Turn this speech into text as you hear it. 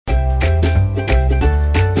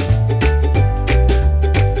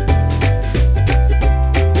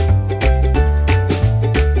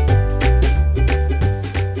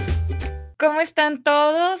están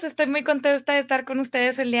todos? Estoy muy contenta de estar con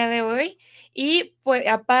ustedes el día de hoy y, pues,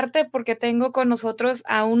 aparte porque tengo con nosotros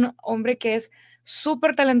a un hombre que es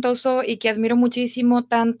súper talentoso y que admiro muchísimo,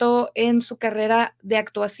 tanto en su carrera de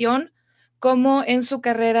actuación como en su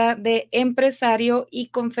carrera de empresario y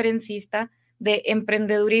conferencista de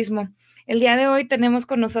emprendedurismo. El día de hoy tenemos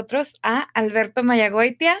con nosotros a Alberto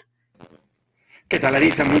Mayagoitia. ¿Qué tal,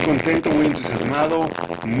 Arisa? Muy contento, muy entusiasmado,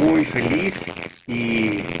 muy feliz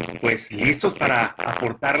y pues listos para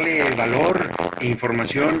aportarle valor e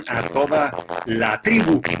información a toda la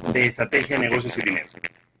tribu de Estrategia, Negocios y Dinero.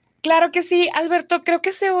 Claro que sí, Alberto, creo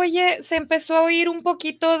que se empezó a oír un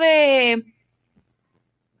poquito de...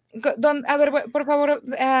 A ver, por favor,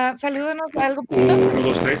 salúdanos algo poquito. 1,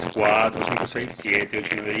 2, 3, 4, 5, 6, 7,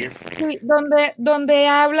 8, 9, 10. Sí, donde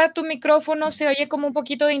habla tu micrófono se oye como un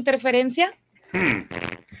poquito de interferencia.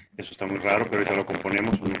 Eso está muy raro, pero ahorita lo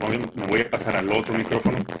componemos. Me voy a pasar al otro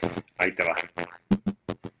micrófono. Ahí te va.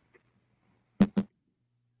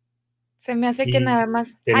 Se me hace que Y nada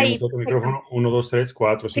más. tenemos Ahí, otro perfecto. micrófono. 1, 2, 3,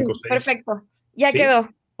 4, Sí, 5, 6. perfecto. Ya ¿Sí? quedó.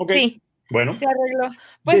 Ok. Sí, Bueno, se arregló.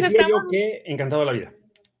 Pues decía yo que encantado de la vida.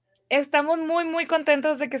 estamos muy, muy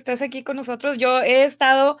contentos de que estés aquí con nosotros. Yo he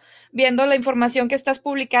estado viendo la información que estás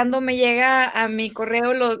publicando, me llega a mi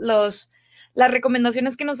correo las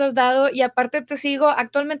recomendaciones que nos has dado y aparte te sigo.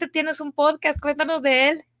 Actualmente tienes un podcast, cuéntanos de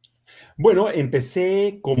él. Bueno,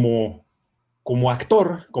 empecé como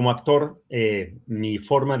actor. Mi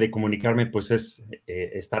forma de comunicarme pues es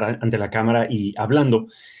estar ante la cámara y hablando.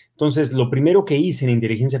 Entonces, lo primero que hice en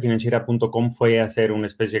inteligenciafinanciera.com fue hacer una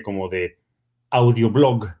especie como de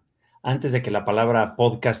audioblog antes de que la palabra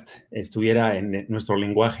podcast estuviera en nuestro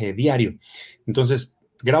lenguaje diario. Entonces,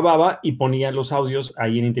 grababa y ponía los audios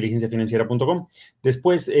ahí en inteligenciafinanciera.com.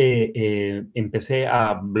 Después empecé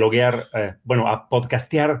a bloguear, a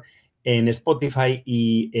podcastear en Spotify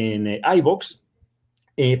y en iVoox,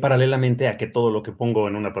 paralelamente a que todo lo que pongo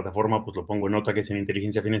en una plataforma, pues lo pongo en otra que es en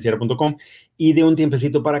inteligenciafinanciera.com. Y de un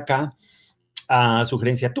tiempecito para acá, a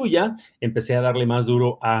sugerencia tuya, empecé a darle más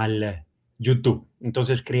duro al YouTube.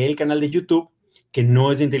 Entonces creé el canal de YouTube, que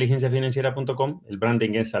no es de inteligenciafinanciera.com. El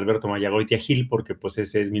branding es Alberto Mayagoitia Gil, porque pues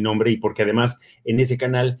ese es mi nombre y porque además en ese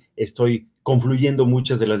canal estoy confluyendo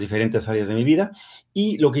muchas de las diferentes áreas de mi vida.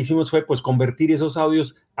 Y lo que hicimos fue pues convertir esos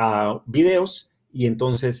audios a videos y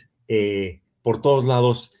entonces por todos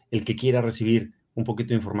lados el que quiera recibir un poquito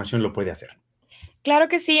de información lo puede hacer. Claro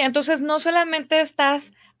que sí. Entonces, no solamente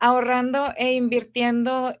estás ahorrando e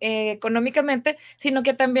invirtiendo económicamente, sino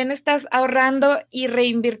que también estás ahorrando y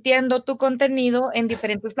reinvirtiendo tu contenido en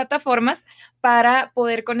diferentes plataformas para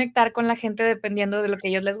poder conectar con la gente dependiendo de lo que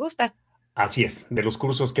a ellos les gusta. Así es, de los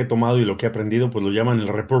cursos que he tomado y lo que he aprendido, pues lo llaman el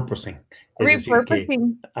repurposing. Es decir, que,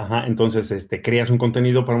 Repurposing. entonces creas un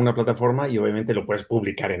contenido para una plataforma y obviamente lo puedes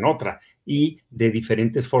publicar en otra. Y de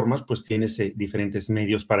diferentes formas, pues tienes diferentes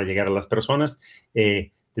medios para llegar a las personas.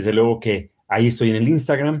 Desde luego que ahí estoy en el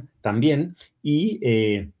Instagram también y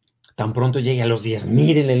tan pronto llegue a los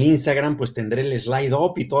 10,000 en el Instagram, pues tendré el slide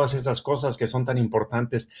up y todas esas cosas que son tan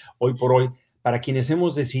importantes hoy por hoy para quienes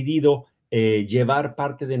hemos decidido llevar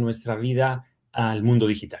parte de nuestra vida al mundo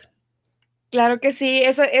digital. Claro que sí,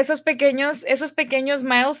 esos pequeños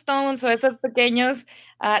milestones o esos pequeños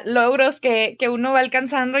logros que uno va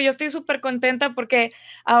alcanzando. Yo estoy súper contenta porque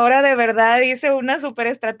ahora de verdad hice una súper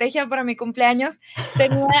estrategia para mi cumpleaños.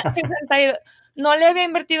 Tenía 62, no le había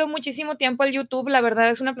invertido muchísimo tiempo al YouTube, la verdad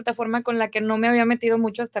es una plataforma con la que no me había metido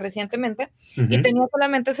mucho hasta recientemente, y tenía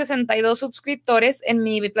solamente 62 suscriptores en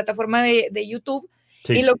mi plataforma de YouTube.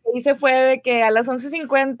 Sí. Y lo que hice fue de que a las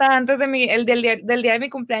 11:50, antes de del día de mi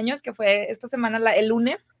cumpleaños, que fue esta semana, el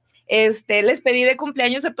lunes, les pedí de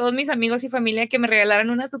cumpleaños a todos mis amigos y familia que me regalaran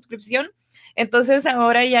una suscripción. Entonces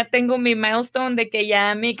ahora ya tengo mi milestone de que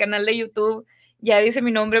ya mi canal de YouTube ya dice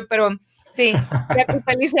mi nombre, pero sí, ya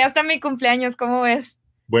capitalicé hasta mi cumpleaños, ¿cómo ves?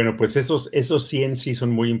 Bueno, pues esos 100 sí son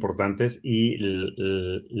muy importantes y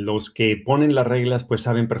los que ponen las reglas pues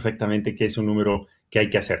saben perfectamente que es un número que hay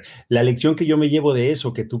que hacer. La lección que yo me llevo de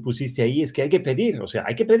eso que tú pusiste ahí es que hay que pedir, o sea,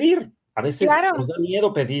 hay que pedir. A veces Claro. nos da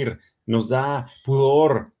miedo pedir, nos da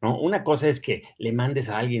pudor, ¿no? Una cosa es que le mandes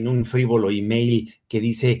a alguien un frívolo email que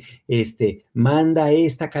dice, manda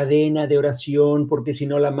esta cadena de oración porque si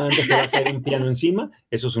no la mandas te va a caer un piano encima.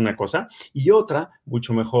 Eso es una cosa. Y otra,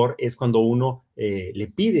 mucho mejor, es cuando uno le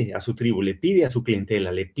pide a su tribu, le pide a su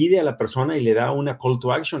clientela, le pide a la persona y le da una call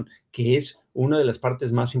to action, que es una de las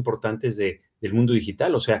partes más importantes del mundo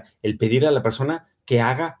digital. O sea, el pedirle a la persona que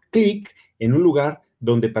haga clic en un lugar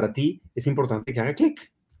donde para ti es importante que haga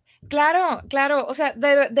clic. Claro, claro. O sea,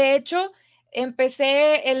 de hecho,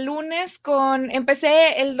 empecé el domingo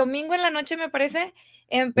en la noche, me parece,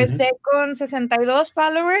 Empecé con 62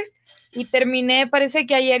 followers y terminé, parece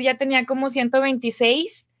que ayer ya tenía como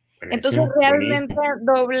 126. Entonces Buenísimo, realmente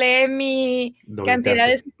buenísimo. doblé mi cantidad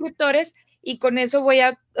de Dobleteaste. suscriptores y con eso voy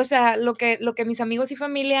a, o sea, lo que mis amigos y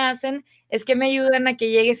familia hacen es que me ayudan a que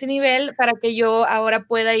llegue a ese nivel para que yo ahora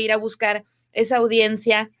pueda ir a buscar esa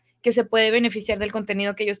audiencia que se puede beneficiar del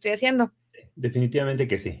contenido que yo estoy haciendo. Definitivamente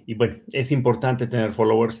que sí. Y bueno, es importante tener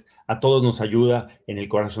followers. A todos nos ayuda en el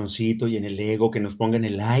corazoncito y en el ego, que nos pongan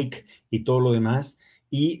el like y todo lo demás.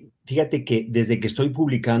 Y fíjate que desde que estoy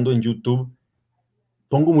publicando en YouTube,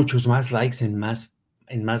 pongo muchos más likes en más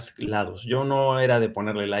lados. Yo no era de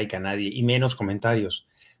ponerle like a nadie y menos comentarios.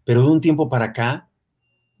 Pero de un tiempo para acá,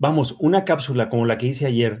 vamos, una cápsula como la que hice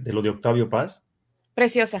ayer de lo de Octavio Paz.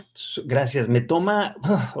 Preciosa. Gracias, me toma,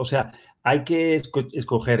 o sea, hay que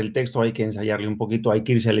escoger el texto, hay que ensayarle un poquito, hay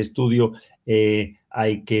que irse al estudio,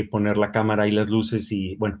 hay que poner la cámara y las luces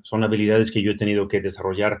y bueno, son habilidades que yo he tenido que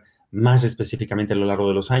desarrollar más específicamente a lo largo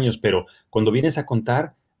de los años, pero cuando vienes a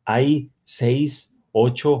contar, hay 6,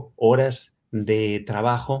 8 horas de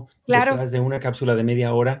trabajo Claro. detrás de una cápsula de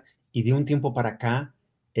media hora y de un tiempo para acá,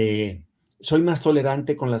 soy más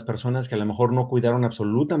tolerante con las personas que a lo mejor no cuidaron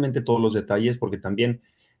absolutamente todos los detalles, porque también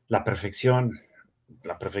la perfección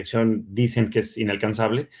dicen que es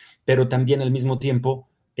inalcanzable, pero también al mismo tiempo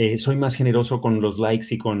soy más generoso con los likes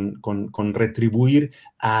y con retribuir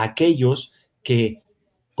a aquellos que,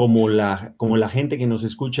 como la gente que nos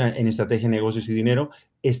escucha en Estrategia, Negocios y Dinero,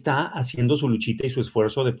 está haciendo su luchita y su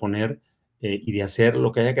esfuerzo de poner y de hacer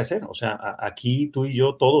lo que haya que hacer. O sea, aquí tú y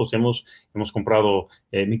yo todos hemos comprado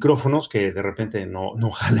micrófonos que de repente no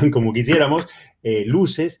jalan como quisiéramos,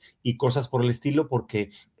 luces y cosas por el estilo, porque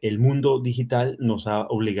el mundo digital nos ha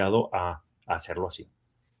obligado a hacerlo así.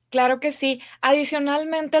 Claro que sí.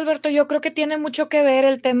 Adicionalmente, Alberto, yo creo que tiene mucho que ver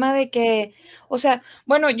el tema de que, o sea,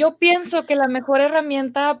 bueno, yo pienso que la mejor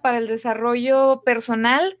herramienta para el desarrollo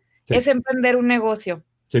personal Sí, es emprender un negocio,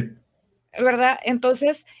 sí. ¿verdad?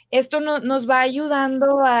 Entonces, esto nos va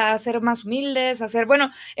ayudando a ser más humildes, a ser, bueno,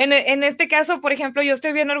 en este caso, por ejemplo, yo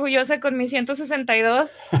estoy bien orgullosa con mis 162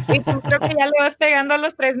 y tú creo que ya le vas pegando a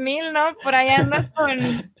los 3000, ¿no? Por ahí andas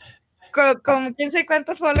con quién sé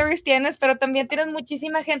cuántos followers tienes, pero también tienes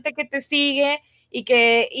muchísima gente que te sigue y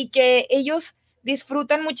que ellos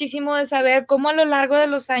disfrutan muchísimo de saber cómo a lo largo de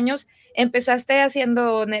los años empezaste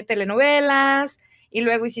haciendo telenovelas y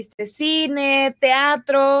luego hiciste cine,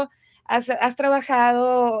 teatro, has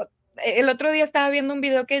trabajado. El otro día estaba viendo un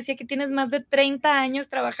video que decía que tienes más de 30 años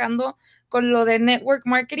trabajando con lo de network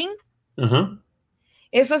marketing. Ajá.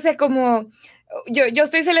 Eso, o sea, como yo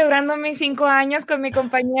estoy celebrando mis 5 años con mi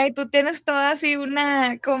compañía y tú tienes toda así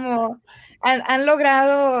una, como han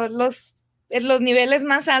logrado los niveles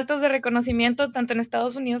más altos de reconocimiento tanto en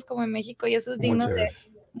Estados Unidos como en México y eso es digno Muchas de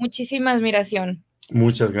gracias. muchísima admiración.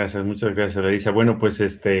 Muchas gracias, Larisa. Bueno, pues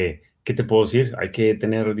 ¿qué te puedo decir? Hay que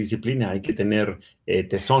tener disciplina, hay que tener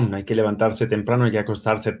tesón, hay que levantarse temprano, hay que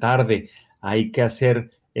acostarse tarde, hay que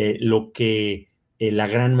hacer lo que la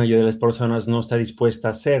gran mayoría de las personas no está dispuesta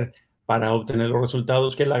a hacer para obtener los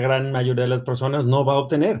resultados que la gran mayoría de las personas no va a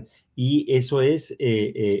obtener. Y eso es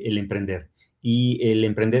el emprender. Y el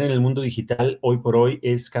emprender en el mundo digital hoy por hoy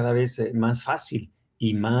es cada vez más fácil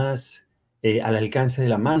y más al alcance de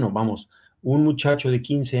la mano. Vamos, un muchacho de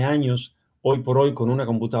 15 años, hoy por hoy con una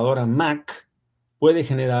computadora Mac, puede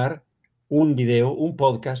generar un video, un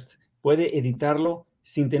podcast, puede editarlo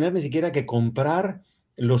sin tener ni siquiera que comprar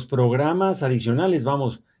los programas adicionales,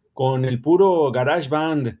 vamos, con el puro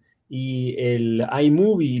GarageBand y el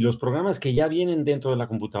iMovie y los programas que ya vienen dentro de la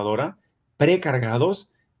computadora,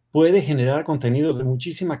 precargados, puede generar contenidos de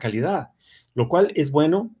muchísima calidad, lo cual es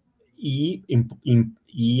bueno y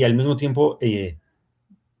al mismo tiempo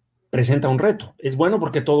presenta un reto. Es bueno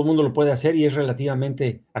porque todo el mundo lo puede hacer y es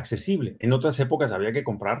relativamente accesible. En otras épocas había que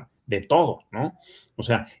comprar de todo, ¿no? O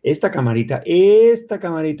sea, esta camarita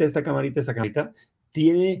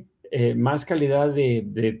tiene más calidad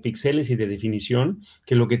de píxeles y de definición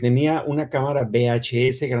que lo que tenía una cámara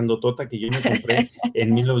VHS grandotota que yo me compré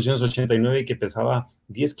en 1989 y que pesaba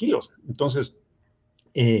 10 kilos. Entonces,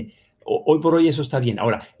 hoy por hoy eso está bien.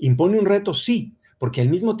 Ahora, ¿impone un reto? Sí, porque al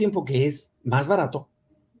mismo tiempo que es más barato,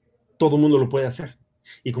 todo el mundo lo puede hacer.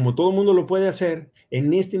 Y como todo el mundo lo puede hacer,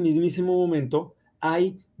 en este mismísimo momento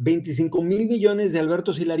hay 25,000 millones de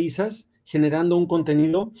Albertos y Larisas generando un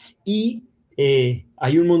contenido y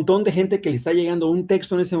hay un montón de gente que le está llegando un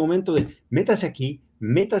texto en ese momento de métase aquí,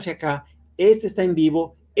 métase acá, este está en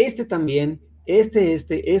vivo, este también, este,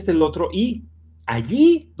 el otro, y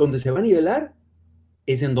allí donde se va a nivelar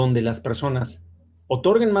es en donde las personas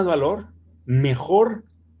otorguen más valor, mejor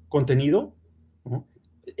contenido, ¿no?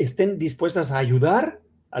 Estén dispuestas a ayudar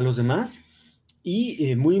a los demás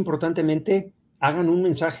y, muy importantemente, hagan un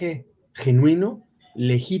mensaje genuino,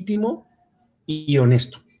 legítimo y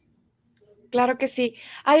honesto. Claro que sí.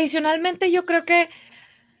 Adicionalmente, yo creo que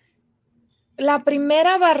la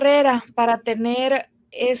primera barrera para tener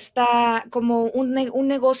como un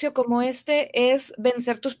negocio como este es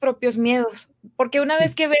vencer tus propios miedos, porque una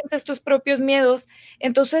vez que vences tus propios miedos,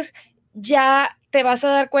 entonces ya te vas a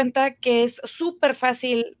dar cuenta que es súper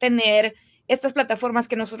fácil tener estas plataformas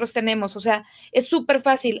que nosotros tenemos, o sea, es súper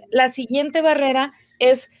fácil. La siguiente barrera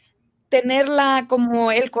es tenerla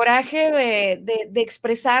como el coraje de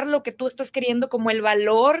expresar lo que tú estás queriendo, como el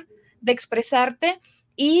valor de expresarte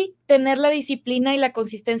y tener la disciplina y la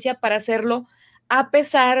consistencia para hacerlo a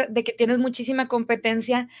pesar de que tienes muchísima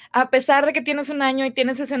competencia, a pesar de que tienes un año y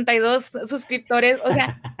tienes 62 suscriptores,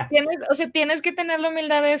 tienes que tener la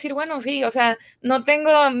humildad de decir, bueno, sí, o sea, no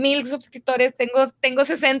tengo 1000 suscriptores, tengo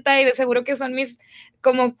 60 y de seguro que son mis,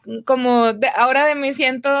 ahora de mis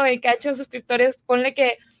 100 y cacho suscriptores, ponle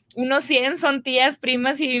que unos 100 son tías,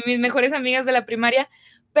 primas y mis mejores amigas de la primaria,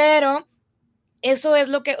 pero eso es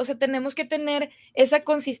lo que, o sea, tenemos que tener esa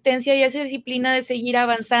consistencia y esa disciplina de seguir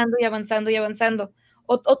avanzando y avanzando y avanzando.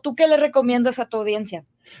 ¿O tú qué le recomiendas a tu audiencia?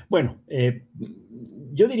 Bueno,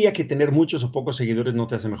 yo diría que tener muchos o pocos seguidores no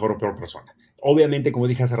te hace mejor o peor persona. Obviamente, como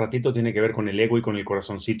dije hace ratito, tiene que ver con el ego y con el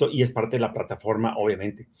corazoncito y es parte de la plataforma,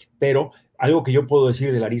 obviamente. Pero algo que yo puedo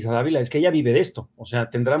decir de Larisa Dávila es que ella vive de esto. O sea,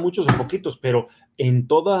 tendrá muchos o poquitos, pero en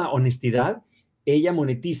toda honestidad, ella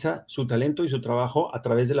monetiza su talento y su trabajo a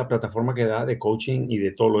través de la plataforma que da de coaching y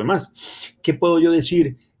de todo lo demás. ¿Qué puedo yo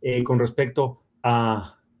decir con respecto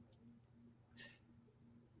a...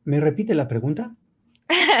 ¿Me repite la pregunta?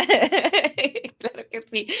 Claro que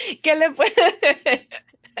sí. ¿Qué le puede?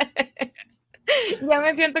 Ya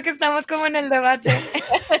me siento que estamos como en el debate.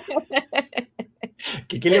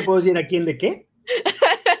 ¿Qué le puedo decir a quién de qué?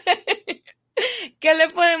 ¿Qué le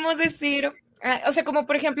podemos decir? O sea, como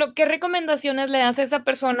por ejemplo, ¿qué recomendaciones le das a esa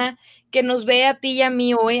persona que nos ve a ti y a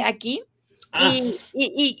mí hoy aquí? Ah,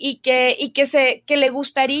 Que le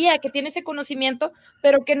gustaría, que tiene ese conocimiento,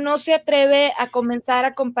 pero que no se atreve a comenzar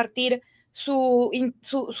a compartir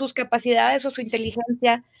sus capacidades o su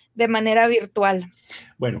inteligencia de manera virtual.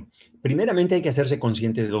 bueno, primeramente hay que hacerse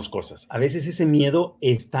consciente de dos cosas. A veces ese miedo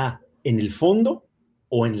está en el fondo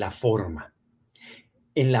o en la forma.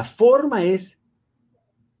 En la forma es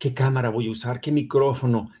qué cámara voy a usar, qué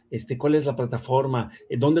micrófono, cuál es la plataforma,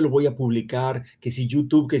 dónde lo voy a publicar, que si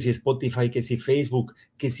YouTube, que si Spotify, que si Facebook,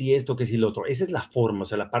 que si esto, que si lo otro. Esa es la forma, o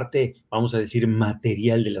sea, la parte, vamos a decir,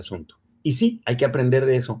 material del asunto. Y sí, hay que aprender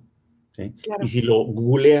de eso. ¿Sí? Claro. Y si lo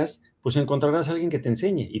googleas, pues encontrarás a alguien que te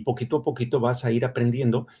enseñe y poquito a poquito vas a ir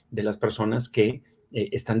aprendiendo de las personas que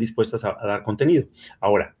están dispuestas a dar contenido.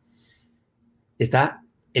 Ahora, está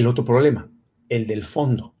el otro problema, el del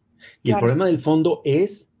fondo. Y el Claro. problema del fondo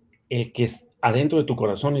es el que es adentro de tu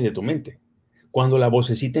corazón y de tu mente. Cuando la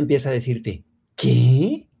vocecita empieza a decirte,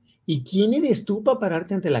 ¿qué? ¿Y quién eres tú para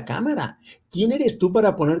pararte ante la cámara? ¿Quién eres tú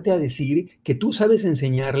para ponerte a decir que tú sabes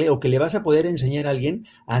enseñarle o que le vas a poder enseñar a alguien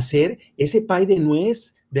a hacer ese pay de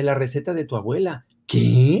nuez de la receta de tu abuela?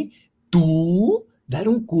 ¿Qué? ¿Tú? ¿Dar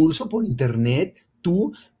un curso por internet?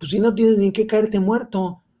 ¿Tú? Pues si no tienes ni que caerte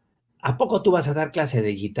muerto. ¿A poco tú vas a dar clase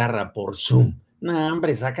de guitarra por Zoom? No,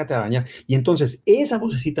 hombre, sácate a bañar. Y entonces, esa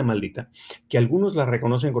vocecita maldita, que algunos la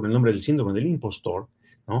reconocen con el nombre del síndrome del impostor,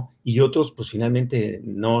 ¿no? Y otros, pues finalmente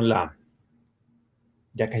no la...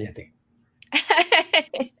 Ya cállate.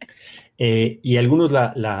 Y algunos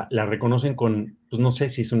la reconocen con, pues no sé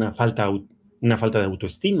si es una falta de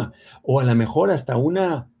autoestima, o a lo mejor hasta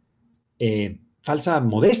una falsa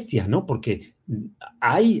modestia, ¿no? Porque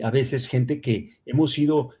hay a veces gente que hemos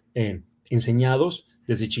sido enseñados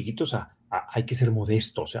desde chiquitos a hay que ser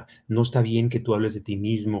modesto, o sea, no está bien que tú hables de ti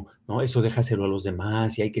mismo, ¿no? Eso déjaselo a los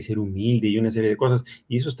demás y hay que ser humilde y una serie de cosas,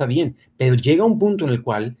 y eso está bien, pero llega un punto en el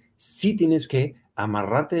cual sí tienes que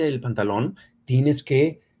amarrarte el pantalón, tienes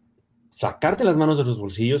que sacarte las manos de los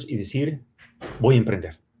bolsillos y decir, voy a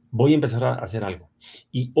emprender, voy a empezar a hacer algo.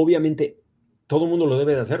 Y obviamente todo el mundo lo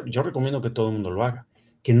debe de hacer. Yo recomiendo que todo el mundo lo haga.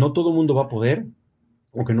 Que no todo el mundo va a poder,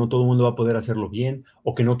 o que no todo el mundo va a poder hacerlo bien,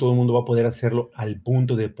 o que no todo el mundo va a poder hacerlo al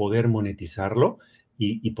punto de poder monetizarlo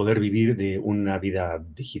y poder vivir de una vida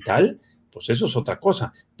digital, pues eso es otra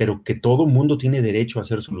cosa. Pero que todo el mundo tiene derecho a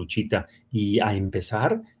hacer su luchita y a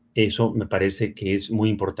empezar, eso me parece que es muy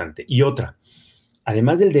importante. Y otra,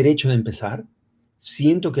 además del derecho de empezar,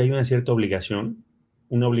 siento que hay una cierta obligación,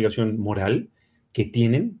 una obligación moral que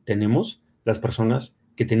tenemos las personas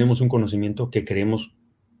que tenemos un conocimiento que creemos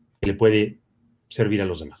que le puede servir a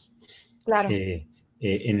los demás. Claro.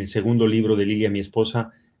 En el segundo libro de Lilia, mi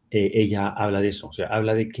esposa, ella habla de eso, o sea,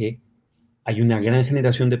 habla de que hay una gran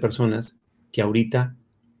generación de personas que ahorita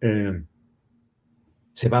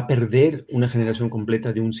se va a perder una generación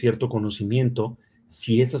completa de un cierto conocimiento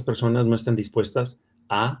si estas personas no están dispuestas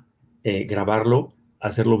a grabarlo,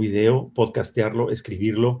 hacerlo video, podcastearlo,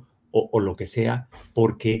 escribirlo o lo que sea,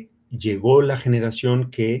 porque llegó la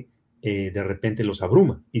generación que de repente los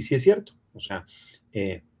abruma. Y sí es cierto, o sea,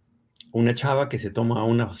 una chava que se toma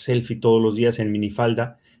una selfie todos los días en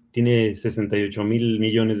minifalda, tiene 68,000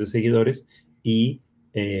 millones de seguidores y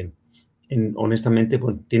honestamente,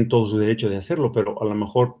 bueno, tiene todo su derecho de hacerlo, pero a lo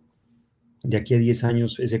mejor de aquí a 10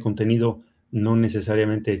 años ese contenido no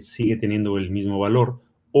necesariamente sigue teniendo el mismo valor,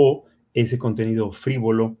 o ese contenido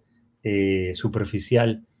frívolo,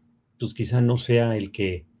 superficial, pues quizá no sea el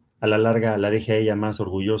que a la larga la deje a ella más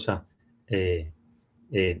orgullosa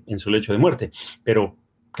en su lecho de muerte, pero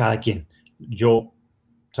cada quien. Yo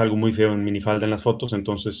salgo muy feo en minifalda en las fotos,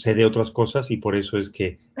 entonces sé de otras cosas y por eso es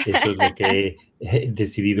que eso es lo que he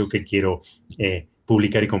decidido que quiero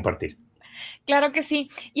publicar y compartir. Claro que sí.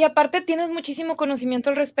 Y aparte tienes muchísimo conocimiento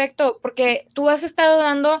al respecto, porque tú has estado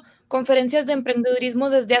dando conferencias de emprendedurismo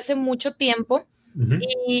desde hace mucho tiempo Uh -huh.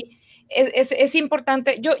 y es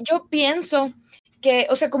importante. Yo pienso que,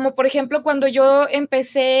 o sea, como por ejemplo, cuando yo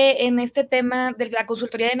empecé en este tema de la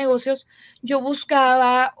consultoría de negocios, yo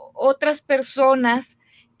buscaba otras personas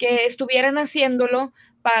que estuvieran haciéndolo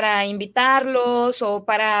para invitarlos o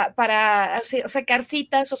para sacar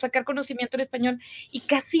citas o sacar conocimiento en español, y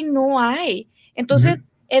casi no hay. Entonces,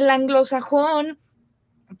 el anglosajón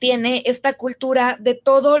tiene esta cultura de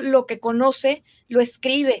todo lo que conoce, lo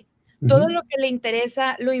escribe, todo lo que le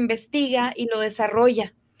interesa, lo investiga y lo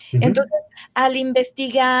desarrolla. Entonces, al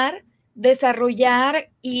investigar, desarrollar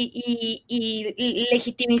y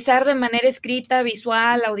legitimizar de manera escrita,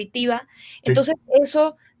 visual, auditiva, entonces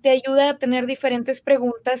eso te ayuda a tener diferentes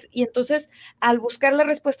preguntas y entonces al buscar las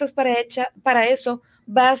respuestas para eso,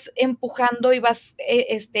 vas empujando y vas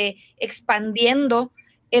expandiendo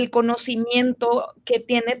el conocimiento que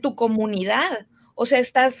tiene tu comunidad. O sea,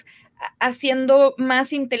 estás haciendo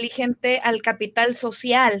más inteligente al capital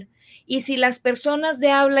social. Y si las personas de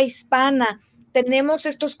habla hispana tenemos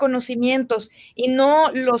estos conocimientos y no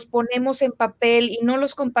los ponemos en papel y no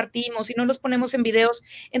los compartimos y no los ponemos en videos,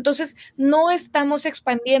 entonces no estamos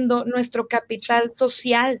expandiendo nuestro capital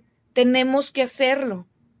social. Tenemos que hacerlo.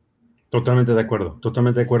 Totalmente de acuerdo,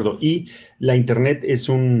 totalmente de acuerdo. Y la Internet es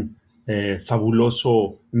un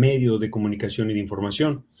fabuloso medio de comunicación y de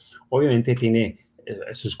información. Obviamente tiene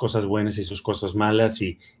sus cosas buenas y sus cosas malas,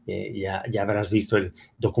 y ya habrás visto el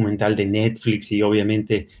documental de Netflix y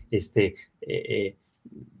obviamente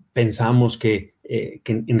pensamos que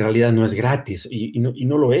en realidad no es gratis y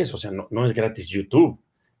no lo es, o sea, no es gratis YouTube,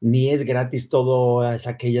 ni es gratis todas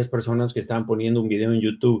aquellas personas que están poniendo un video en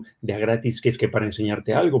YouTube de a gratis, que es que para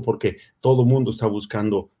enseñarte algo, porque todo mundo está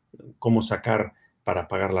buscando cómo sacar para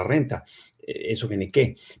pagar la renta, eso que ni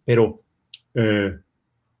qué, pero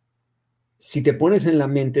si te pones en la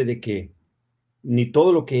mente de que ni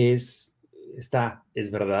todo lo que es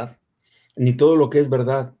verdad, ni todo lo que es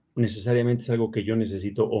verdad necesariamente es algo que yo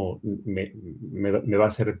necesito o me va a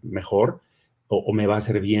hacer mejor o me va a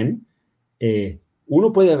hacer bien,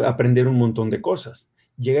 uno puede aprender un montón de cosas.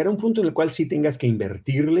 Llegar a un punto en el cual sí tengas que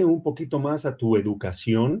invertirle un poquito más a tu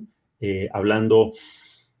educación, hablando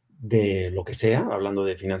de lo que sea, hablando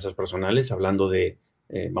de finanzas personales, hablando de,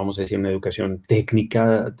 vamos a decir, una educación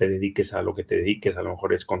técnica, te dediques a lo que te dediques, a lo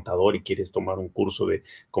mejor es contador y quieres tomar un curso de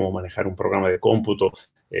cómo manejar un programa de cómputo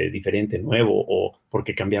diferente, nuevo, o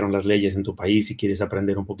porque cambiaron las leyes en tu país y quieres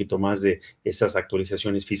aprender un poquito más de esas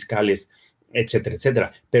actualizaciones fiscales, etcétera,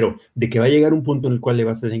 etcétera. Pero de que va a llegar un punto en el cual le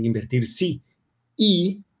vas a tener que invertir, sí.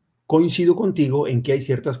 Y coincido contigo en que hay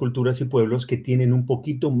ciertas culturas y pueblos que tienen un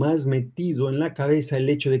poquito más metido en la cabeza el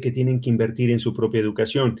hecho de que tienen que invertir en su propia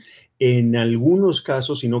educación. En algunos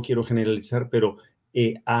casos, y no quiero generalizar, pero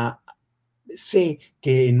sé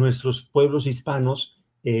que en nuestros pueblos hispanos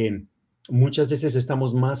muchas veces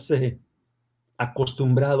estamos más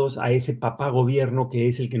acostumbrados a ese papá gobierno que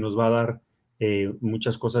es el que nos va a dar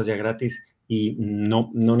muchas cosas ya gratis, y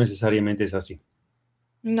no necesariamente es así.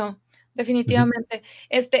 No, definitivamente.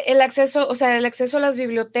 El acceso, o sea, el acceso a las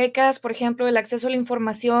bibliotecas, por ejemplo, el acceso a la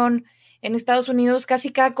información. En Estados Unidos,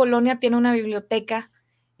 casi cada colonia tiene una biblioteca.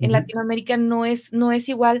 En Latinoamérica no es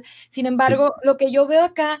igual. Sin embargo, lo que yo veo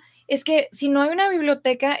acá es que si no hay una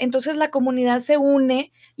biblioteca, entonces la comunidad se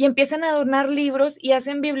une y empiezan a donar libros y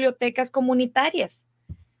hacen bibliotecas comunitarias.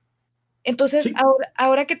 Entonces,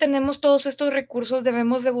 ahora que tenemos todos estos recursos,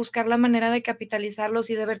 debemos de buscar la manera de capitalizarlos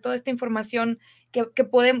y de ver toda esta información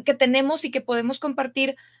que tenemos y que podemos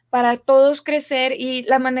compartir para todos crecer, y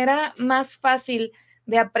la manera más fácil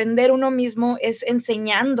de aprender uno mismo es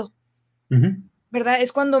enseñando. ¿Verdad?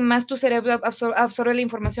 Es cuando más tu cerebro absorbe la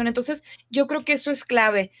información. Entonces, yo creo que eso es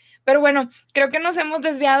clave. Pero bueno, creo que nos hemos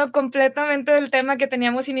desviado completamente del tema que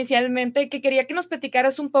teníamos inicialmente, que quería que nos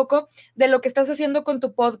platicaras un poco de lo que estás haciendo con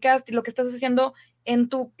tu podcast y lo que estás haciendo en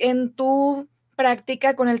tu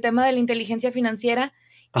práctica con el tema de la inteligencia financiera.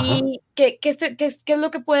 Ajá. Y qué es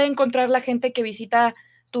lo que puede encontrar la gente que visita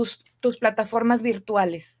tus plataformas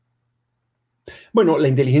virtuales. Bueno, la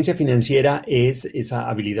inteligencia financiera es esa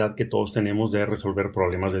habilidad que todos tenemos de resolver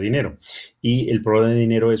problemas de dinero. Y el problema de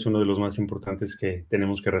dinero es uno de los más importantes que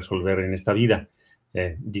tenemos que resolver en esta vida.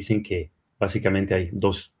 Dicen que básicamente hay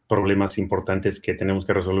dos problemas importantes que tenemos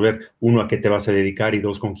que resolver. Uno, a qué te vas a dedicar, y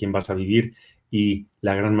dos, con quién vas a vivir. Y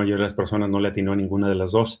la gran mayoría de las personas no le atinó a ninguna de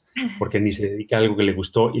las dos, porque ni se dedica a algo que le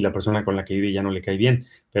gustó y la persona con la que vive ya no le cae bien.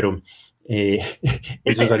 Pero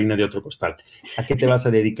eso es harina de otro costal. ¿A qué te vas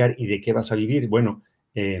a dedicar y de qué vas a vivir? Bueno,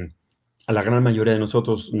 a la gran mayoría de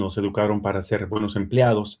nosotros nos educaron para ser buenos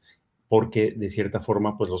empleados, porque de cierta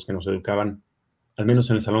forma, pues los que nos educaban, al menos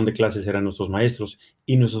en el salón de clases, eran nuestros maestros,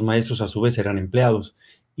 y nuestros maestros a su vez eran empleados.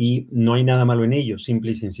 Y no hay nada malo en ello,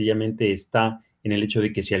 simple y sencillamente está en el hecho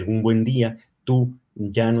de que si algún buen día tú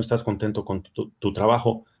ya no estás contento con tu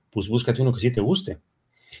trabajo, pues búscate uno que sí te guste.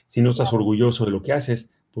 Si no estás orgulloso de lo que haces,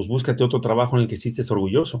 pues búscate otro trabajo en el que sí estés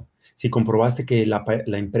orgulloso. Si comprobaste que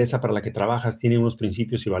la empresa para la que trabajas tiene unos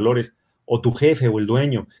principios y valores, o tu jefe o el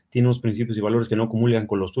dueño tiene unos principios y valores que no comulgan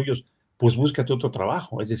con los tuyos, pues búscate otro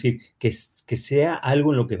trabajo. Es decir, que sea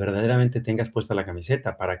algo en lo que verdaderamente tengas puesta la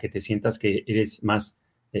camiseta, para que te sientas que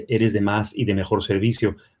eres de más y de mejor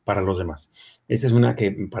servicio para los demás. Esa es una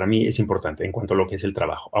que para mí es importante en cuanto a lo que es el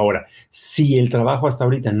trabajo. Ahora, si el trabajo hasta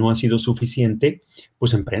ahorita no ha sido suficiente,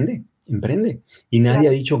 pues emprende. Y nadie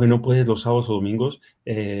ha dicho que no puedes los sábados o domingos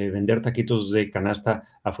vender taquitos de canasta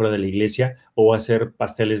afuera de la iglesia, o hacer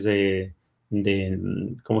pasteles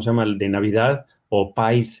 ¿cómo se llama?, de Navidad, o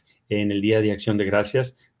pies en el Día de Acción de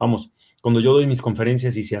Gracias. Vamos, cuando yo doy mis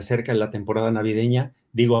conferencias y se acerca la temporada navideña,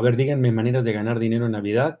 digo, a ver, díganme maneras de ganar dinero en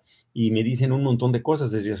Navidad, y me dicen un montón de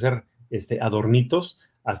cosas, desde hacer adornitos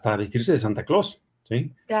hasta vestirse de Santa Claus,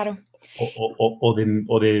 ¿sí? Claro. O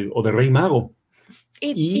de Rey Mago.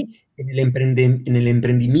 Y en el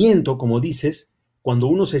emprendimiento, como dices, cuando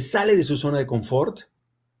uno se sale de su zona de confort,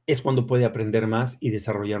 es cuando puede aprender más y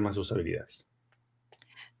desarrollar más sus habilidades.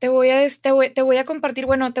 Te voy a compartir,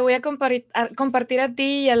 bueno, te voy a compartir a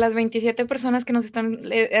ti y a las 27 personas que nos están,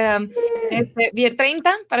 30,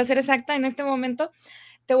 para ser exacta, en este momento.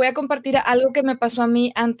 Te voy a compartir algo que me pasó a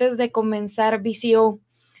mí antes de comenzar VCO.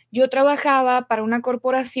 Yo trabajaba para una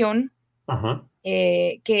corporación. Ajá.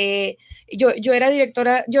 Que yo era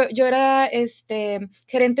directora, yo era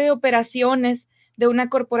gerente de operaciones de una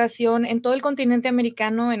corporación en todo el continente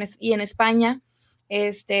americano y en España.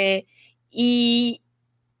 Y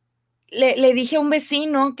le dije a un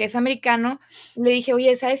vecino que es americano, le dije,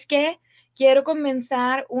 oye, ¿sabes qué? Quiero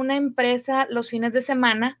comenzar una empresa los fines de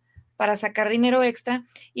semana para sacar dinero extra,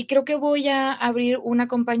 y creo que voy a abrir una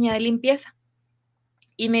compañía de limpieza.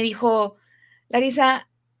 Y me dijo, Larisa,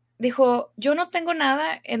 dijo, yo no tengo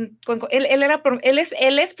nada él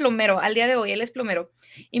es plomero, al día de hoy, él es plomero.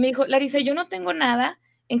 Y me dijo, Larisa, yo no tengo nada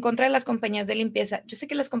en contra de las compañías de limpieza. Yo sé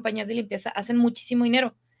que las compañías de limpieza hacen muchísimo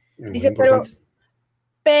dinero. Dice,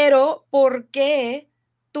 pero ¿por qué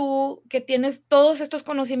tú, que tienes todos estos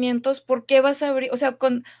conocimientos, por qué vas a abrir, o sea,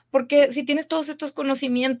 porque si tienes todos estos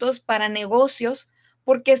conocimientos para negocios,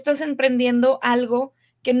 por qué estás emprendiendo algo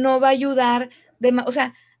que no va a ayudar, o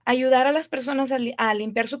sea, ayudar a las personas a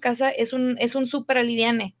limpiar su casa es un súper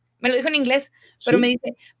aliviane? Me lo dijo en inglés, pero me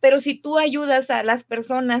dice, pero si tú ayudas a las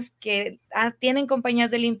personas que tienen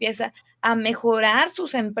compañías de limpieza a mejorar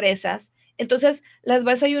sus empresas, entonces las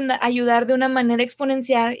vas a ayudar de una manera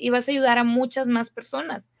exponencial y vas a ayudar a muchas más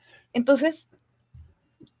personas. Entonces,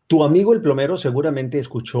 tu amigo el plomero seguramente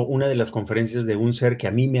escuchó una de las conferencias de un ser que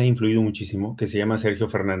a mí me ha influido muchísimo, que se llama Sergio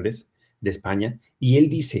Fernández, de España, y él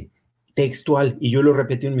dice, textual, y yo lo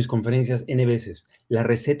repetí en mis conferencias N veces, la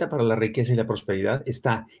receta para la riqueza y la prosperidad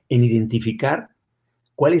está en identificar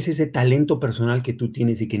cuál es ese talento personal que tú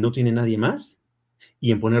tienes y que no tiene nadie más,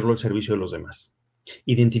 y en ponerlo al servicio de los demás.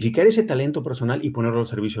 Identificar ese talento personal y ponerlo al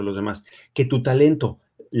servicio de los demás. Que tu talento,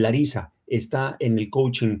 Larisa, está en el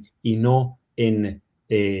coaching y no en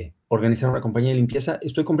organizar una compañía de limpieza,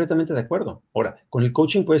 estoy completamente de acuerdo. Ahora, con el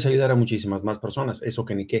coaching puedes ayudar a muchísimas más personas, eso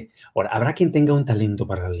que ni qué. Ahora, habrá quien tenga un talento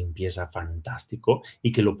para la limpieza fantástico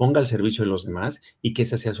y que lo ponga al servicio de los demás y que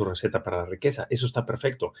esa sea su receta para la riqueza. Eso está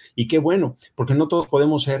perfecto. Y qué bueno, porque no todos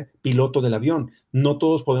podemos ser piloto del avión, no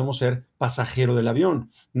todos podemos ser pasajero del avión,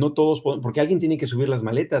 no todos podemos, porque alguien tiene que subir las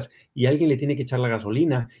maletas y alguien le tiene que echar la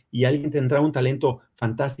gasolina y alguien tendrá un talento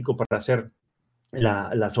fantástico para hacer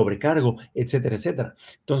la sobrecargo, etcétera, etcétera.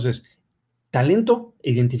 Entonces, talento,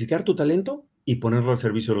 identificar tu talento y ponerlo al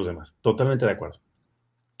servicio de los demás. Totalmente de acuerdo.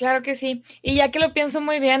 Claro que sí. Y ya que lo pienso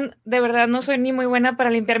muy bien, de verdad no soy ni muy buena para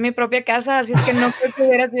limpiar mi propia casa, así es que no creo que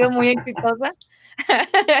hubiera sido muy exitosa.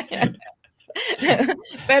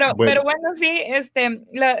 Pero Bueno, bueno, sí,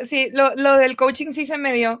 sí, lo del coaching sí se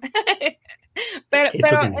me dio. Pero eso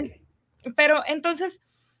pero que ni qué. pero entonces,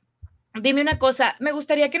 dime una cosa, me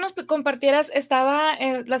gustaría que nos compartieras,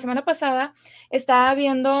 la semana pasada, estaba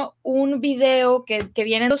viendo un video que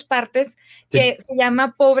viene en 2 partes, Sí, que se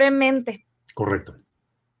llama Pobremente. correcto.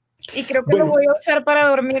 Y creo que lo Bueno, voy a usar para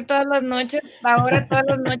dormir todas las noches, ahora todas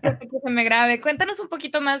las noches hasta que se me grabe. Cuéntanos un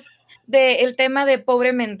poquito más del tema de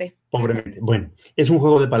Pobremente. pobremente. Bueno, es un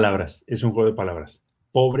juego de palabras, es un juego de palabras.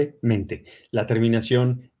 Pobremente. La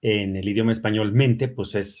terminación en el idioma español mente,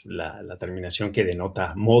 pues es la terminación que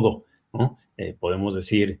denota modo, ¿no? Podemos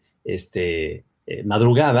decir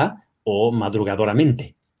madrugada o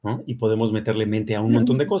madrugadoramente, ¿no? Y podemos meterle mente a un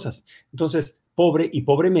montón de cosas. Entonces, pobre y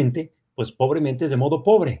pobremente, pues pobremente es de modo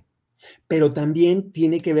pobre, pero también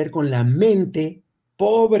tiene que ver con la mente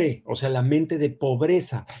pobre, o sea, la mente de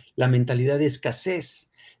pobreza, la mentalidad de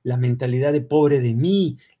escasez, la mentalidad de pobre de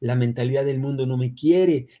mí, la mentalidad del mundo no me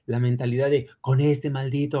quiere, la mentalidad de con este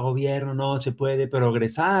maldito gobierno no se puede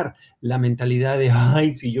progresar, la mentalidad de,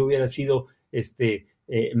 ay, si yo hubiera sido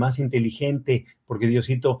más inteligente, porque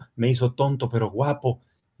Diosito me hizo tonto pero guapo,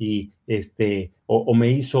 y o me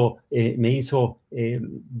hizo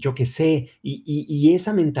yo qué sé, y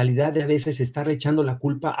esa mentalidad de a veces estarle echando la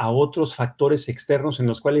culpa a otros factores externos en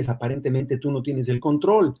los cuales aparentemente tú no tienes el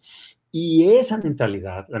control. Y esa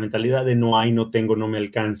mentalidad, la mentalidad de no hay, no tengo, no me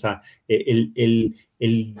alcanza, el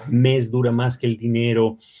mes dura más que el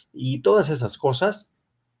dinero y todas esas cosas,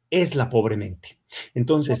 es la pobre mente.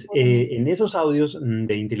 Entonces, en esos audios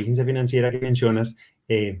de inteligencia financiera que mencionas,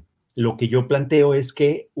 lo que yo planteo es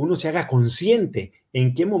que uno se haga consciente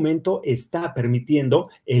en qué momento está permitiendo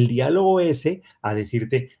el diálogo ese a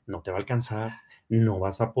decirte, no te va a alcanzar, no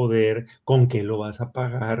vas a poder, con qué lo vas a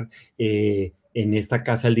pagar, en esta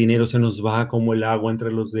casa el dinero se nos va como el agua entre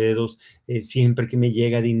los dedos, siempre que me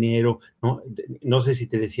llega dinero, ¿no? No sé si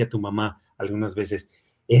te decía tu mamá algunas veces,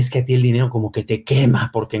 es que a ti el dinero como que te quema,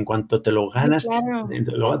 porque en cuanto te lo Sí, ganas, claro.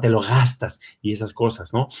 te lo gastas y esas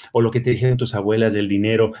cosas, ¿no? O lo que te dijeron tus abuelas del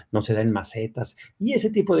dinero no se da en macetas y ese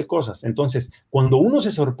tipo de cosas. Entonces, cuando uno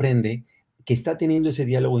se sorprende que está teniendo ese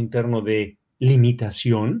diálogo interno de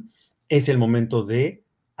limitación, es el momento de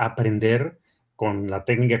aprender con la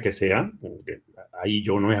técnica que sea. Ahí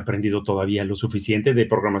yo no he aprendido todavía lo suficiente de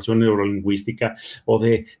programación neurolingüística o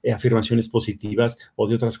de afirmaciones positivas o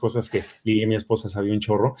de otras cosas que Lilia, mi esposa, sabía un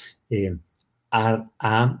chorro, eh,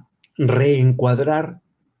 a reencuadrar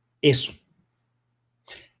eso.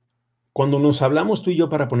 Cuando nos hablamos tú y yo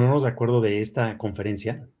para ponernos de acuerdo de esta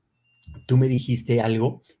conferencia, tú me dijiste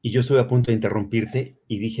algo y yo estuve a punto de interrumpirte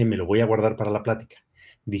y dije, me lo voy a guardar para la plática.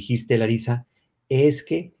 Dijiste, Larisa, es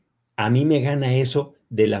que a mí me gana eso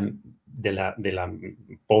de la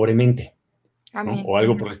pobremente, A ¿no? mí. O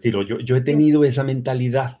algo por el estilo. Yo he Sí, tenido esa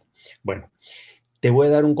mentalidad. Bueno, te voy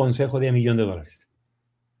a dar un consejo de $1,000,000.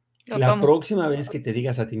 lo La tomo. próxima vez que te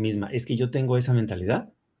digas a ti misma, es que yo tengo esa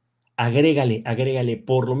mentalidad, agrégale,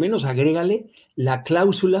 por lo menos agrégale la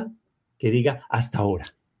cláusula que diga hasta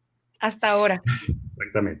ahora. Hasta ahora.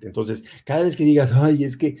 Exactamente. Entonces, cada vez que digas, ay,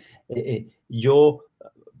 es que yo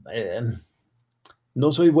eh,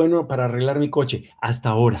 no soy bueno para arreglar mi coche, hasta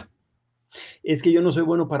ahora. Es que yo no soy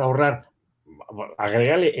bueno para ahorrar,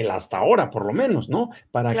 agrégale el hasta ahora, por lo menos, ¿no?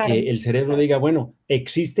 Para Claro. que el cerebro diga, bueno,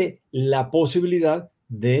 existe la posibilidad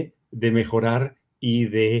de mejorar y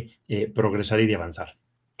de progresar y de avanzar.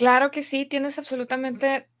 Claro que sí, tienes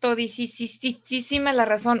absolutamente todisisisísima la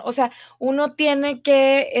razón. O sea, uno tiene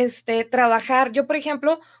que, trabajar. Yo, por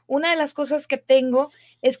ejemplo, una de las cosas que tengo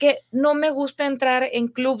es que no me gusta entrar en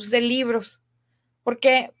clubs de libros,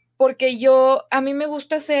 porque a mí me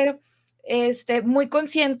gusta ser, muy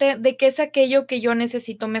consciente de qué es aquello que yo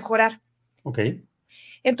necesito mejorar. ¿Ok?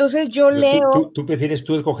 Entonces, yo leo. Tú prefieres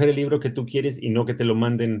tú escoger el libro que tú quieres y no que te lo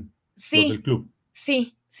manden los del Sí, club.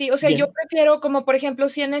 sí, sí, o sea, yo Bien, prefiero como, por ejemplo,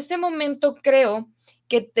 si en este momento creo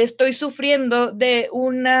que te estoy sufriendo de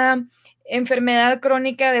una, enfermedad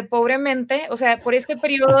crónica de pobremente, o sea, por este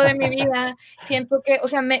periodo de mi vida, siento que, o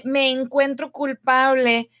sea, me encuentro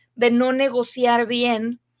culpable de no negociar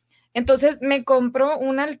bien. Entonces me compro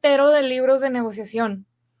un altero de libros de negociación.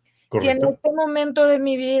 Si en Correcto. este momento de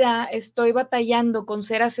mi vida estoy batallando con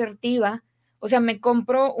ser asertiva, o sea, me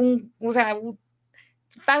compro o sea,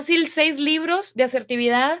 fácil 6 libros de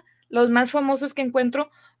asertividad, los más famosos que encuentro,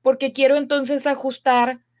 porque quiero entonces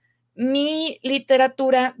ajustar mi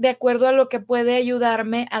literatura de acuerdo a lo que puede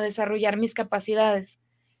ayudarme a desarrollar mis capacidades.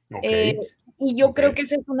 Ok, Eh, y yo ok. creo que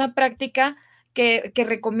esa es una práctica que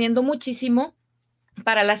recomiendo muchísimo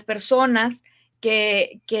para las personas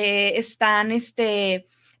que están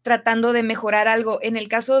tratando de mejorar algo. En el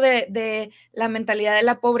caso de la mentalidad de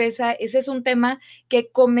la pobreza, ese es un tema que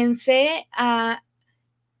comencé a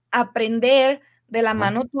aprender de la Ajá.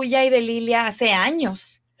 mano tuya y de Lilia hace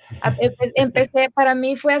años. Empecé, para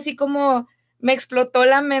mí fue así como me explotó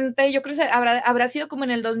la mente. Yo creo que habrá sido como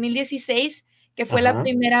en el 2016, que fue la Ajá.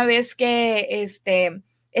 primera vez que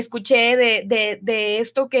escuché de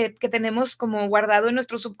esto que tenemos como guardado en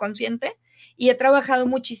nuestro subconsciente, y he trabajado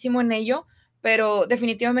muchísimo en ello, pero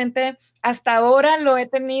definitivamente hasta ahora lo he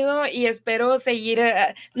tenido y espero seguir,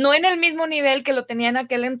 no en el mismo nivel que lo tenía en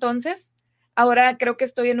aquel entonces. Ahora creo que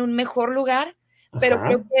estoy en un mejor lugar, pero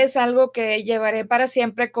creo Ajá. que es algo que llevaré para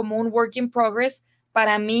siempre como un work in progress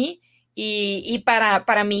para mí y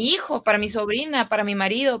para mi hijo, para mi sobrina, para mi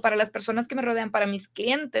marido, para las personas que me rodean, para mis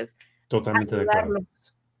clientes, Totalmente de acuerdo.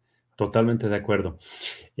 ayudarlos. Totalmente de acuerdo.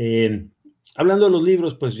 Eh, Hablando de los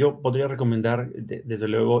libros, pues yo podría recomendar, desde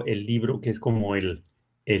luego, el libro que es como el,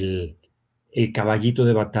 el caballito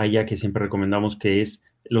de batalla que siempre recomendamos, que es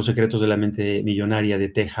Los secretos de la mente millonaria de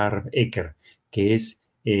T. Harv Eker, que es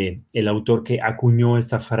el autor que acuñó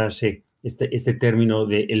esta frase, este término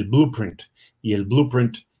de el blueprint. Y el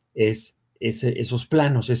blueprint es esos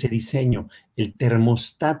planos, ese diseño, el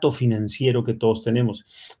termostato financiero que todos tenemos.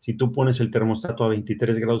 Si tú pones el termostato a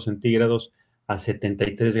 23 grados centígrados, a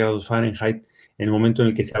 73 grados Fahrenheit, en el momento en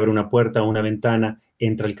el que se abre una puerta o una ventana,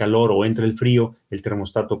 entra el calor o entra el frío, el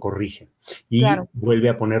termostato corrige y Claro, vuelve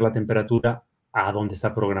a poner la temperatura a donde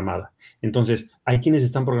está programada. Entonces, hay quienes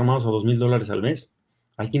están programados a $2,000 al mes,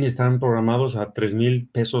 hay quienes están programados a 3,000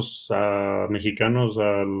 pesos mexicanos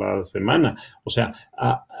a la semana. O sea,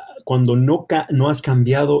 cuando no has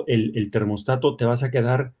cambiado el termostato, te vas a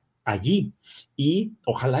quedar allí. Y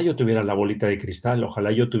ojalá yo tuviera la bolita de cristal,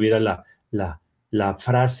 ojalá yo tuviera la, la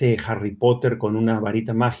frase Harry Potter con una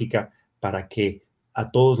varita mágica para que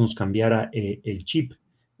a todos nos cambiara el chip.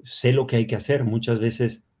 Sé lo que hay que hacer, muchas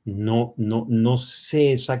veces no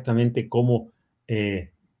sé exactamente cómo.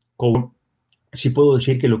 Sí puedo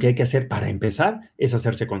decir que lo que hay que hacer para empezar es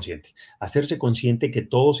hacerse consciente que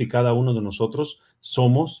todos y cada uno de nosotros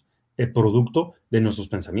somos el producto de nuestros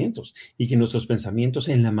pensamientos y que nuestros pensamientos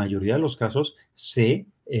en la mayoría de los casos se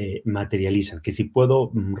materializan. Que si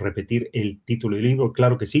puedo repetir el título del libro,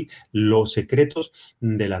 claro que sí, Los secretos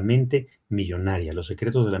de la mente millonaria. Los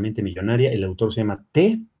secretos de la mente millonaria, el autor se llama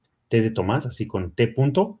T de Tomás, así con T.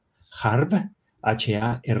 Harv,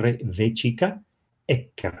 H-A-R-V chica,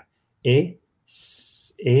 Ecker, Ecker.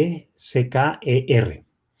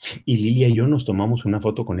 Y Lilia y yo nos tomamos una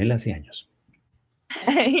foto con él hace años.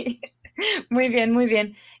 muy bien, muy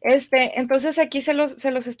bien. Entonces aquí se los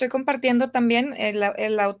estoy compartiendo también,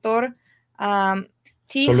 el autor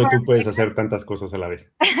T. Solo Harv tú puedes Eker. hacer tantas cosas a la vez.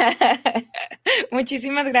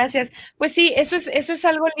 Muchísimas gracias. Pues sí, eso es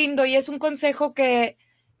algo lindo y es un consejo que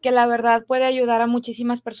la verdad puede ayudar a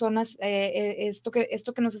muchísimas personas, esto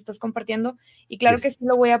que nos estás compartiendo. Y claro que Yes. sí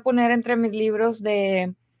lo voy a poner entre mis libros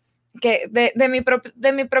de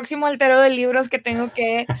mi próximo altero de libros que tengo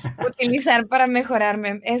que utilizar para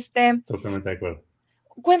mejorarme. Totalmente de acuerdo.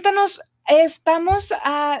 Cuéntanos, estamos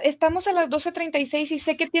a las 12:36 y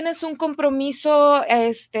sé que tienes un compromiso,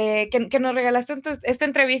 que nos regalaste esta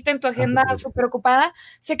entrevista en tu No te agenda preocupes. súper ocupada.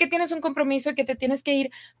 Sé que tienes un compromiso y que te tienes que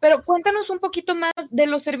ir, pero cuéntanos un poquito más de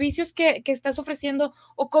los servicios que estás ofreciendo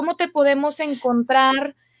o cómo te podemos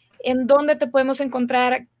encontrar, en dónde te podemos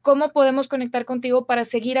encontrar, cómo podemos conectar contigo para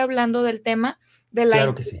seguir hablando del tema de la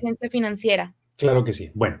Claro que sí. inteligencia financiera. Claro que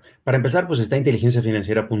sí. Bueno, para empezar, pues está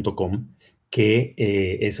inteligenciafinanciera.com, que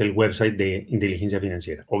es el website de inteligencia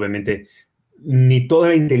financiera. Obviamente, ni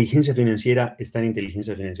toda inteligencia financiera está en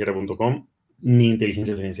inteligenciafinanciera.com, ni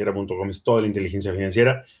inteligenciafinanciera.com es toda la inteligencia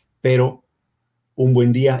financiera, pero un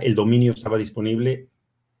buen día el dominio estaba disponible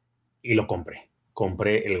y lo compré.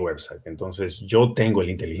 Compré el website. Entonces, yo tengo el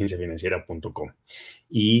inteligenciafinanciera.com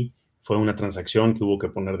y fue una transacción que hubo que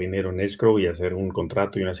poner dinero en escrow y hacer un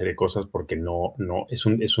contrato y una serie de cosas porque no, es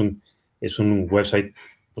un website,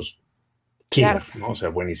 pues, killer, ¿no? O sea,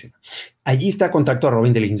 buenísimo. Allí está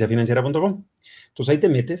contacto@inteligenciafinanciera.com. Entonces ahí te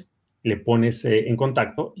metes, le pones en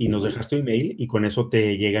contacto y nos dejas tu email y con eso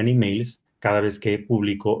te llegan emails cada vez que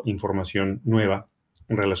publico información nueva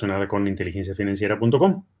relacionada con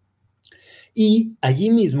inteligenciafinanciera.com. Y allí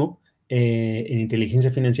mismo, en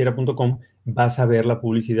inteligenciafinanciera.com, vas a ver la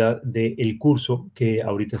publicidad del curso que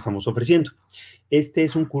ahorita estamos ofreciendo. Este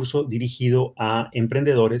es un curso dirigido a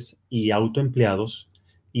emprendedores y autoempleados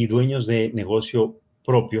y dueños de negocio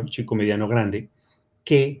propio, chico, mediano, grande,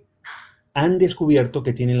 que han descubierto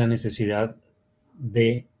que tienen la necesidad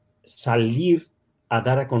de salir a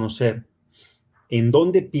dar a conocer en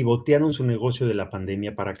dónde pivotearon su negocio de la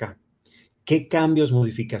pandemia para acá, qué cambios,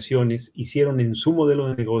 modificaciones hicieron en su modelo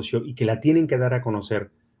de negocio y que la tienen que dar a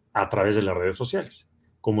conocer a través de las redes sociales.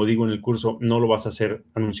 Como digo en el curso, no lo vas a hacer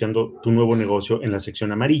anunciando tu nuevo negocio en la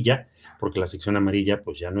sección amarilla, porque la sección amarilla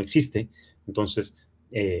pues ya no existe. Entonces,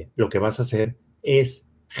 lo que vas a hacer es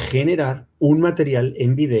generar un material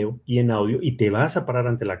en video y en audio y te vas a parar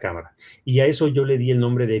ante la cámara. Y a eso yo le di el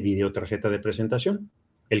nombre de videotarjeta de presentación.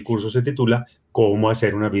 El curso se titula ¿Cómo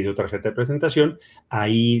hacer una videotarjeta de presentación?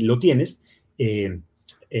 Ahí lo tienes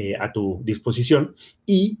a tu disposición.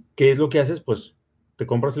 ¿Y qué es lo que haces? Pues te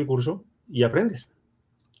compras el curso y aprendes.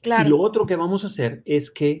 Claro. Y lo otro que vamos a hacer es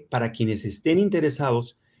que para quienes estén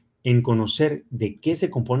interesados en conocer de qué se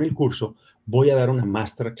compone el curso, voy a dar una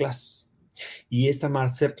masterclass. Y esta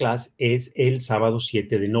masterclass es el sábado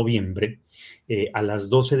 7 de noviembre a las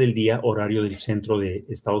 12 del día, horario del centro de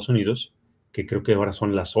Estados Unidos, que creo que ahora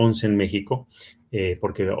son las 11 en México,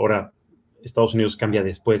 porque ahora Estados Unidos cambia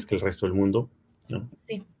después que el resto del mundo, ¿no?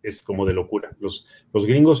 Sí. Es como de locura. Los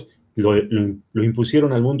gringos lo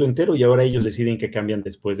impusieron al mundo entero y ahora ellos deciden que cambian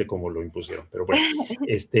después de cómo lo impusieron. Pero bueno,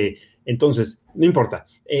 entonces, no importa.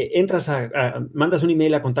 Mandas un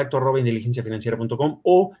email a contacto@inteligenciafinanciera.com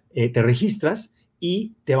o te registras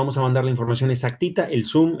y te vamos a mandar la información exactita, el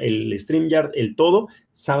Zoom, el StreamYard, el todo.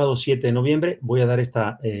 Sábado 7 de noviembre voy a dar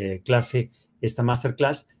esta clase, esta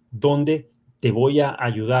masterclass, donde te voy a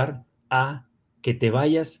ayudar a que te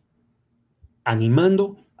vayas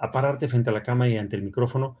animando a pararte frente a la cámara y ante el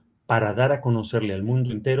micrófono para dar a conocerle al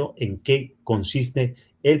mundo entero en qué consiste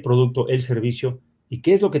el producto, el servicio y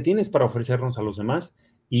qué es lo que tienes para ofrecernos a los demás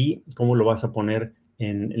y cómo lo vas a poner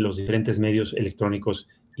en los diferentes medios electrónicos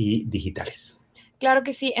y digitales. Claro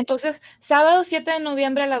que sí. Entonces, sábado 7 de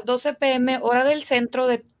noviembre a las 12 p.m., hora del centro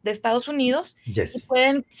de Estados Unidos. Yes. Y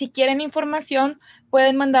pueden, si quieren información,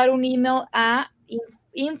 pueden mandar un email a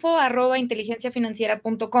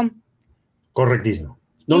info@inteligenciafinanciera.com. Correctísimo.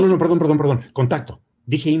 No, perdón. Contacto.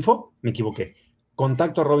 Dije info, me equivoqué.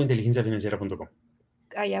 Contacto@inteligenciafinanciera.com.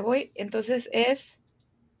 Allá voy. Entonces es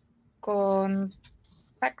contacto.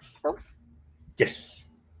 Yes.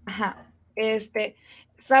 Ajá.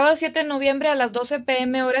 Sábado 7 de noviembre a las 12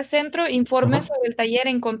 p.m. hora centro, informes sobre el taller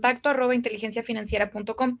en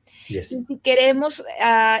contacto@inteligenciafinanciera.com. Yes. Y si queremos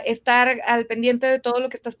estar al pendiente de todo lo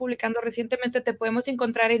que estás publicando recientemente, te podemos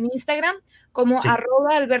encontrar en Instagram como Sí.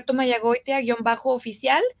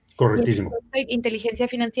 @AlbertoMayagoitia_oficial. Correctísimo. Y Inteligencia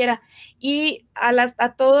Financiera. Y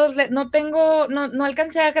a todos, no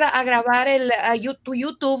alcancé a grabar tu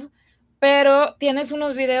YouTube, pero tienes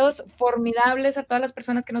unos videos formidables. A todas las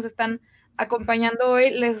personas que nos están acompañando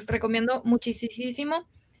hoy, les recomiendo muchísimo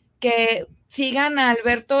que sigan a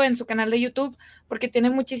Alberto en su canal de YouTube, porque tiene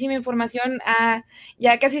muchísima información.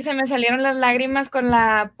 Ya casi se me salieron las lágrimas con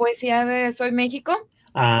la poesía de Soy México.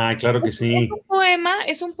 Ah, claro que sí.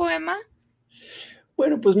 ¿Es un poema?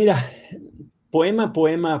 Bueno, pues mira, poema,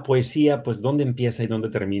 poesía, pues ¿dónde empieza y dónde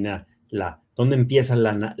termina dónde empieza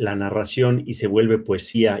la narración y se vuelve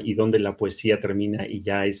poesía y dónde la poesía termina y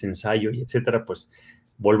ya es ensayo y etcétera? Pues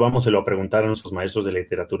volvámoselo a preguntar a nuestros maestros de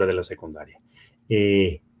literatura de la secundaria.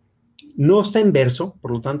 No está en verso,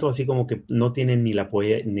 por lo tanto, así como que no tienen ni la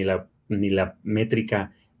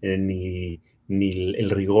métrica, ni el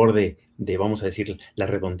rigor de, vamos a decir, la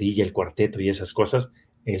redondilla, el cuarteto y esas cosas,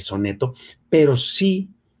 el soneto, pero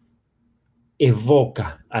sí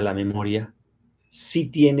evoca a la memoria, sí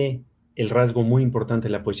tiene el rasgo muy importante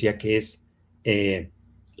de la poesía, que es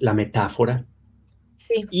la metáfora.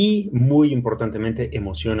 Sí. Y muy importantemente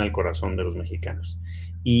emociona el corazón de los mexicanos.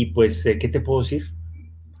 Y pues, ¿qué te puedo decir?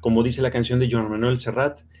 Como dice la canción de Joan Manuel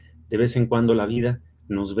Serrat, de vez en cuando la vida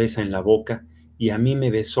nos besa en la boca, y a mí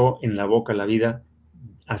me besó en la boca la vida,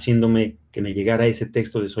 haciéndome que me llegara ese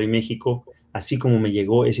texto de Soy México, así como me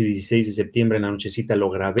llegó ese 16 de septiembre en la nochecita, lo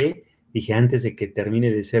grabé, dije antes de que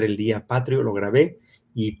termine de ser el día patrio, lo grabé,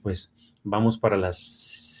 y pues vamos para las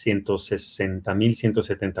 160,000,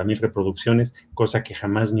 170,000 reproducciones, cosa que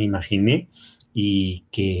jamás me imaginé, y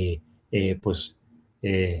que pues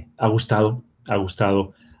Ha gustado, ha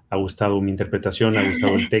gustado, ha gustado mi interpretación, ha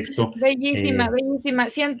gustado el texto. Bellísima, bellísima.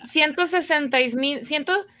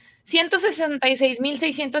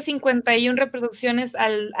 166.651 reproducciones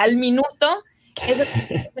al minuto. Eso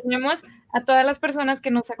que tenemos. A todas las personas que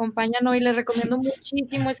nos acompañan hoy les recomiendo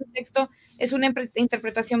muchísimo ese texto. Es una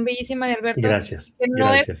interpretación bellísima de Alberto. Gracias, Que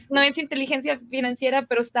gracias. No es inteligencia financiera,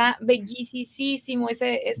 pero está bellísimo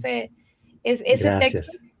ese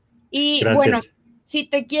texto. Y gracias. Bueno, si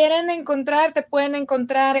te quieren encontrar, te pueden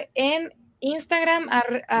encontrar en Instagram,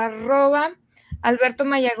 @Alberto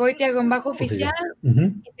Mayagoitia_oficial,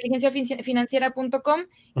 inteligenciafinanciera.com.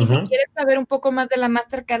 Y si quieres saber un poco más de la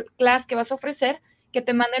masterclass que vas a ofrecer, que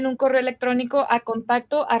te manden un correo electrónico a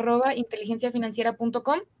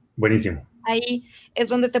contacto@inteligenciafinanciera.com. Buenísimo. Ahí es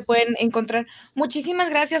donde te pueden encontrar. Muchísimas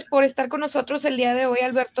gracias por estar con nosotros el día de hoy,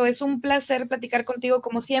 Alberto. Es un placer platicar contigo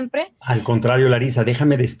como siempre. Al contrario, Larisa,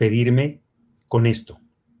 déjame despedirme con esto.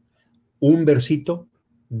 Un versito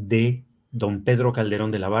de don Pedro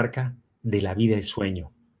Calderón de la Barca, de La vida es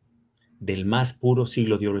sueño, del más puro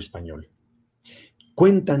siglo de oro español.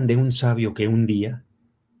 Cuentan de un sabio que un día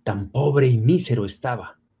tan pobre y mísero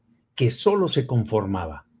estaba, que solo se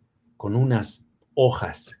conformaba con unas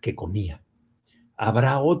hojas que comía.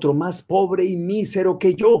 Habrá otro más pobre y mísero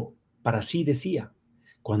que yo, para sí decía,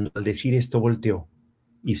 cuando al decir esto volteó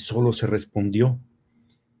y solo se respondió,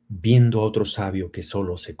 viendo a otro sabio que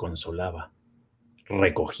solo se consolaba,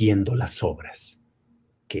 recogiendo las sobras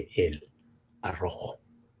que él arrojó.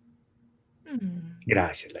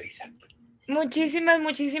 Gracias, Larisa.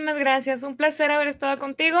 Muchísimas gracias. Un placer haber estado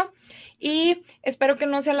contigo y espero que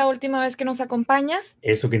no sea la última vez que nos acompañas.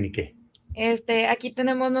 Eso que ni qué. Aquí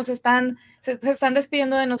tenemos, se están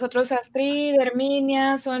despidiendo de nosotros Astrid,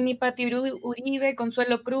 Herminia, Sony, Pati Uribe,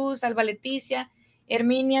 Consuelo Cruz, Alba Leticia,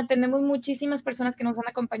 Herminia. Tenemos muchísimas personas que nos han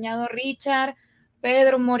acompañado: Richard,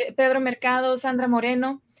 Pedro Mercado, Sandra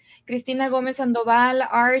Moreno, Cristina Gómez Sandoval,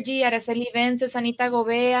 Argy, Araceli Vences, Anita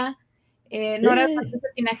Gobea, Nora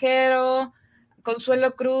Tinajero,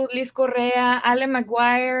 Consuelo Cruz, Liz Correa, Ale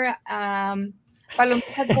Maguire,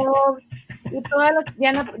 Palomita Jacob, y todas las,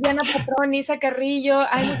 Diana Patrón, Isa Carrillo,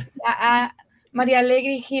 a María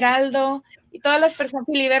Alegre Giraldo, y todas las personas,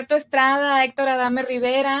 Filiberto Estrada, Héctor Adame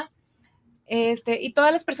Rivera, y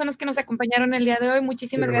todas las personas que nos acompañaron el día de hoy.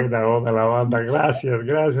 Muchísimas gracias. La banda.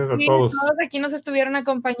 Gracias a todos. Todos aquí nos estuvieron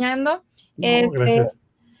acompañando. Gracias.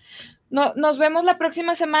 Nos vemos la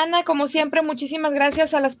próxima semana. Como siempre, muchísimas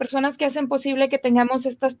gracias a las personas que hacen posible que tengamos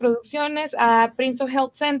estas producciones, a Princeton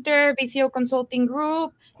Health Center, VCO Consulting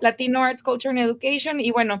Group, Latino Arts, Culture and Education,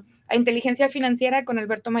 y bueno, a Inteligencia Financiera con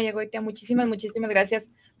Alberto Mayagoitia. Muchísimas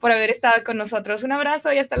gracias por haber estado con nosotros. Un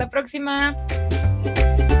abrazo y hasta la próxima.